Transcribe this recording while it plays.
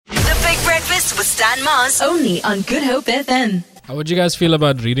Breakfast with Stan Mars. Only on Good Hope FM. How would you guys feel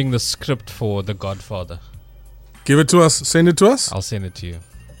about reading the script for The Godfather? Give it to us. Send it to us. I'll send it to you.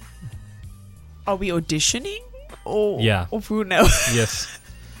 Are we auditioning? Or, Yeah. Or who knows? Yes.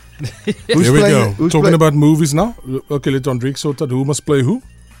 Here we go. Talking about movies now. Okay, let Andriek sort out who must play who.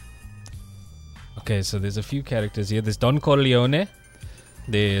 Okay, so there's a few characters here. There's Don Corleone.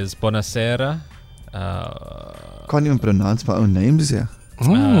 There's Bonacera. Can't even pronounce my own names here.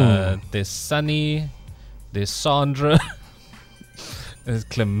 There's Sunny. There's Sandra. There's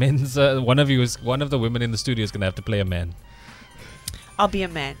Clemenza. One of the women in the studio is gonna have to play a man. I'll be a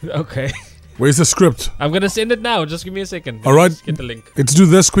man. Okay. Where's the script? I'm gonna send it now. Just give me a second. All right. Just get the link. Let's do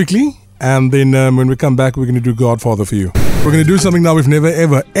this quickly, and then when we come back, we're going to do Godfather for you. We're going to do something now we've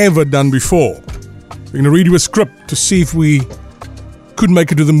never, ever done before. We're going to read you a script to see if we could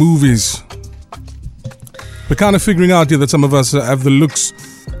make it to the movies. We're kind of figuring out here that some of us have the looks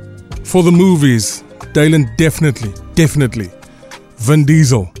for the movies. Dalen, definitely. Vin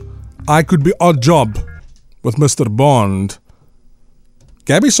Diesel. I could be Odd Job with Mr. Bond.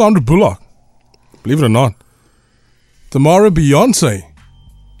 Gabby Sandra Bullock. Believe it or not. Tamara Beyonce.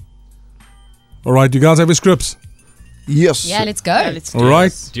 All right, you guys have your scripts? Yes. Yeah, let's go. All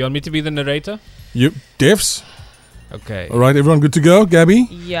right. Do you want me to be the narrator? You Defs? Okay. All right, everyone good to go? Gabby?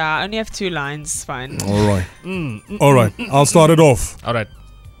 Yeah, I only have 2 lines. Fine. All right. All right, I'll start it off. All right.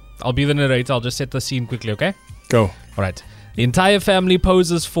 I'll be the narrator. I'll just set the scene quickly, okay? Go. All right. The entire family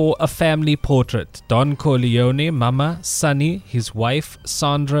poses for a family portrait. Don Corleone, Mama, Sonny, his wife,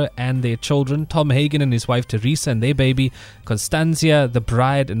 Sandra, and their children. Tom Hagen and his wife, Teresa, and their baby, Constanzia, the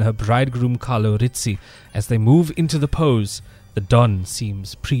bride, and her bridegroom, Carlo Rizzi. As they move into the pose, the Don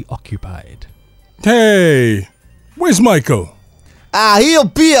seems preoccupied. Hey, where's Michael? He'll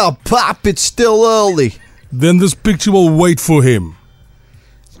be a pop. It's still early. Then this picture will wait for him.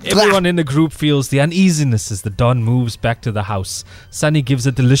 Everyone in the group feels the uneasiness as the Don moves back to the house. Sonny gives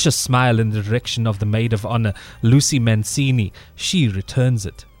a delicious smile in the direction of the maid of honor, Lucy Mancini. She returns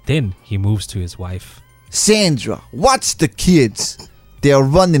it. Then he moves to his wife. Sandra, watch the kids. They're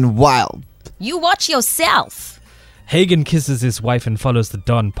running wild. You watch yourself. Hagen kisses his wife and follows the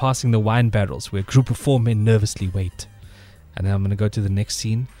Don, passing the wine barrels where a group of 4 men nervously wait. And now I'm going to go to the next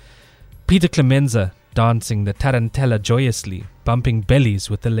scene. Peter Clemenza dancing the tarantella joyously, bumping bellies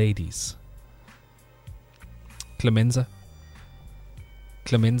with the ladies. Clemenza?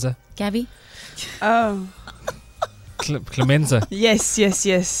 Gabby? Oh. Clemenza.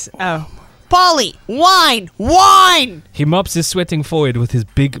 Yes. Oh. Polly! Wine! He mops his sweating forehead with his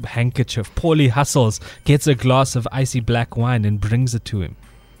big handkerchief. Paulie hustles, gets a glass of icy black wine and brings it to him.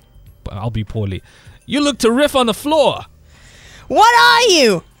 I'll be Paulie. You look to riff on the floor. What are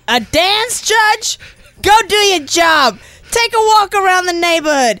you? A dance judge? Go do your job. Take a walk around the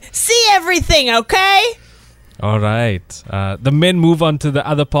neighborhood. See everything, okay? All right. The men move on to the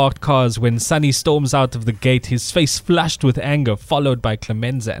other parked cars when Sonny storms out of the gate, his face flushed with anger, followed by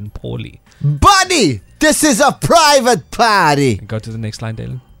Clemenza and Paulie. Buddy, this is a private party. Go to the next line,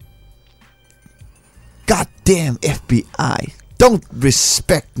 Dalen. Goddamn FBI. Don't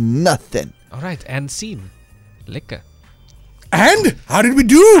respect nothing. All right, and scene. Liquor. And? How did we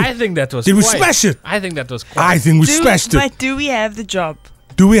do? I think that was Did we smash it? I think that was quite. I think we smashed it. But do we have the job?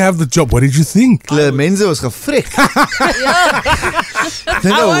 Do we have the job? What did you think? Clemenza was gefrikt. Don't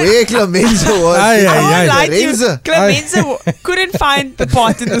know where Clemenza was. Aye. I won't lie to you. Clemenza. Clemenza couldn't find the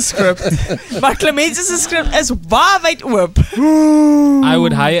part in the script. But Clemenza's script is wide oop. I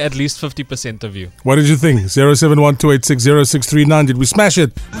would hire at least 50% of you. What did you think? 0712860639. Did we smash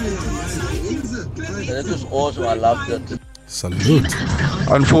it? That was awesome. I loved it. Salute.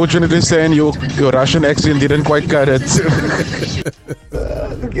 Unfortunately, saying your Russian accent didn't quite cut it.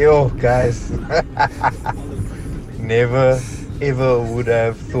 Yo, guys. Never, ever would I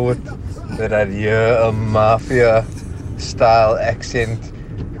have thought that I'd hear a mafia-style accent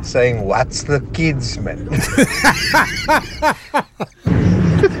saying, "What's the kids, man?"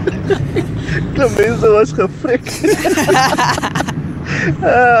 Clemenza was gefrikt.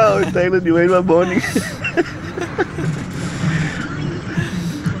 Oh, Taylor, you made my morning.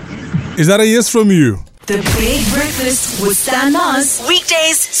 Is that a yes from you? The Big Breakfast with Stan Mars.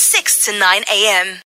 Weekdays 6 to 9 a.m.